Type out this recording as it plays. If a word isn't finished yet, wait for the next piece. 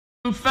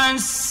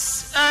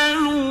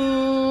فاسألوا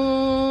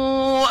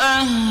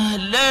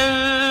أهل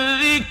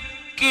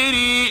الذكر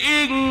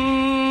إن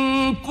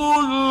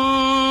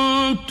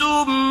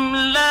كنتم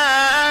لا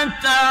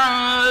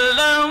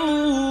تعلمون।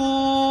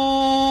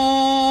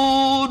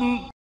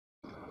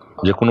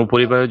 যে কোনো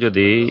পরিবারে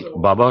যদি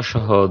বাবা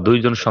সহ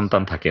দুইজন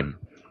সন্তান থাকেন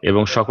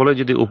এবং সকলে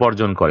যদি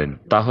উপার্জন করেন,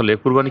 তাহলে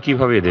কুরবানি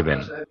কিভাবে দেবেন?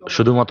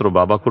 শুধুমাত্র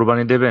বাবা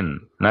কুরবানি দেবেন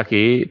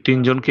নাকি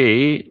তিনজনকেই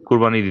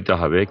কুরবানি দিতে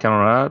হবে?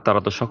 কেননা তারা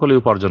তো সকলেই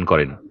উপার্জন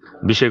করেন।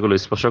 বিষয়গুলো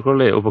স্পষ্ট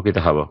করলে উপকৃত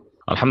হব।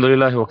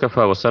 আলহামদুলিল্লাহ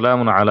ওয়াকাফা ওয়া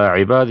সালামুন আলা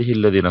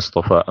ইবাদিহিল্লাযিনা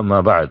ইসতাফা, আম্মা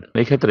বা'দ।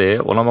 এই ক্ষেত্রে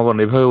উলামাগণ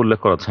এভাবে উল্লেখ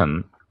করেছেন,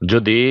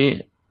 যদি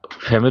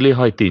ফ্যামিলি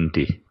হয়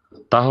তিনটি,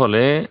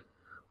 তাহলে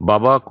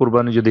বাবা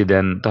কুরবানি যদি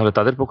দেন তাহলে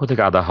তাদের পক্ষ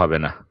থেকে আদা হবে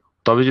না।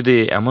 তবে যদি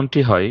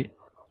এমনটি হয়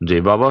যে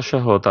বাবা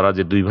সহ তারা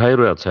যে দুই ভাই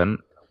রয়েছেন,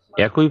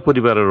 একই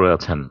পরিবারে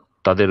রয়েছেন,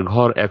 তাদের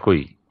ঘর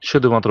একই,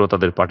 শুধুমাত্র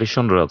তাদের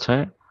পার্টিশন রয়েছে,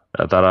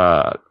 তারা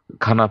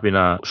খানা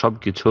পিনা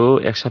সবকিছু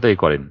একসাথেই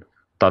করেন,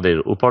 তাদের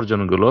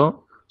উপার্জনগুলো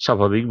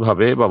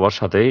স্বাভাবিকভাবে বাবার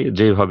সাথে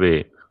যেভাবে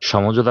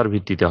সমঝোতার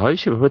ভিত্তিতে হয়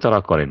সেভাবে তারা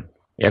করেন,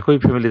 একই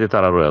ফ্যামিলিতে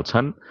তারা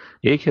রয়েছেন,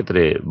 এই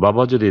ক্ষেত্রে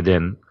বাবা যদি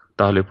দেন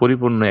তাহলে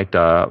পরিপূর্ণ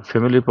একটা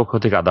ফ্যামিলির পক্ষ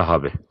থেকে আদা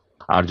হবে।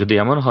 আর যদি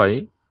এমন হয়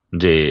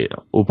যে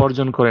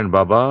উপার্জন করেন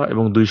বাবা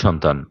এবং দুই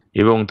সন্তান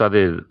এবং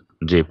তাদের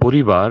যে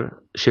পরিবার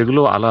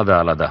সেগুলো আলাদা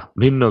আলাদা,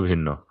 ভিন্ন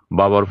ভিন্ন,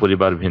 বাবার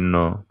পরিবার ভিন্ন,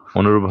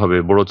 অনুরূপভাবে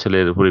বড়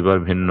ছেলের পরিবার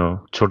ভিন্ন,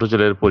 ছোট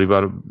ছেলের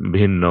পরিবার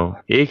ভিন্ন,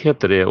 এই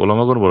ক্ষেত্রে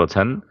ওলামাগণ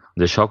বলেছেন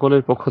যে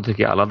সকলের পক্ষ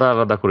থেকে আলাদা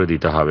আলাদা করে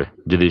দিতে হবে।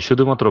 যদি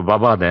শুধুমাত্র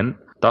বাবা দেন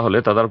তাহলে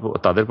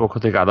তাদের পক্ষ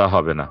থেকে আদা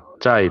হবে না,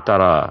 চাই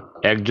তারা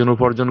একজন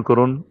উপার্জন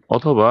করুন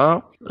অথবা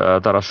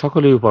তারা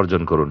সকলেই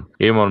উপার্জন করুন।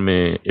 এই মর্মে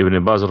ইবনে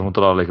বাজ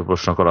রাহমাতুল্লাহ আলাইহিকে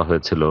প্রশ্ন করা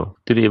হয়েছিল,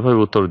 তিনি এভাবে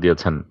উত্তর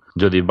দিয়েছেন,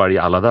 যদি বাড়ি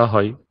আলাদা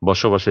হয়,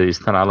 বসবাসের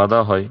স্থান আলাদা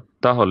হয়,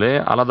 তাহলে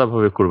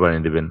আলাদাভাবে কুরবানি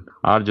দিবেন।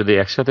 আর যদি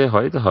একসাথে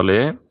হয় তাহলে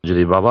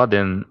যদি বাবা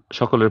দেন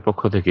সকলের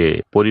পক্ষ থেকে,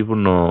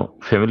 পরিপূর্ণ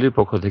ফ্যামিলির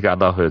পক্ষ থেকে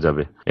আদা হয়ে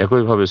যাবে।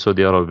 একইভাবে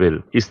সৌদি আরবের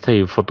স্থায়ী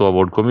ফতোয়া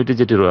বোর্ড কমিটি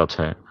যেটি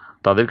রয়েছে,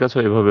 তাদের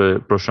কাছেও এভাবে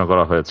প্রশ্ন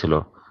করা হয়েছিল,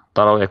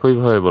 তারাও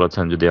একইভাবে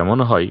বলেছেন যদি এমন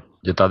হয়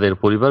যে তাদের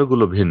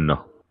পরিবারগুলো ভিন্ন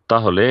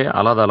তাহলে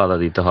আলাদা আলাদা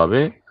দিতে হবে,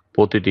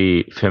 প্রতিটি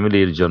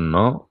ফ্যামিলির জন্য,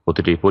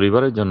 প্রতিটি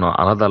পরিবারের জন্য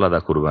আলাদা আলাদা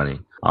কুরবানি।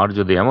 আর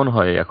যদি এমন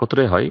হয়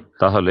একত্রে হয়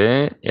তাহলে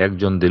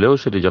একজন দিলেও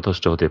সেটি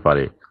যথেষ্ট হতে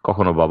পারে,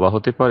 কখনো বাবা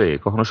হতে পারে,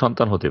 কখনো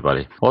সন্তান হতে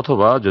পারে,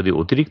 অথবা যদি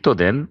অতিরিক্ত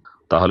দেন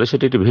তাহলে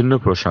সেটি একটি ভিন্ন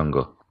প্রসঙ্গ।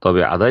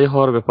 তবে আদায়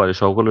হওয়ার ব্যাপারে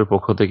সকলের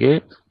পক্ষ থেকে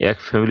এক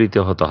ফ্যামিলিতে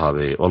হতে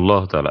হবে।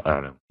 আল্লাহু তাআলা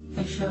আ'লাম।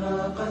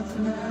 أشرقت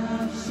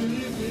نفسي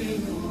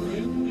بنور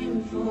من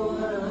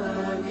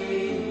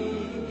فؤادي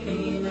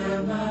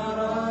حينما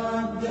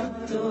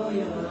رددت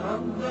يا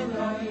رب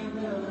العباد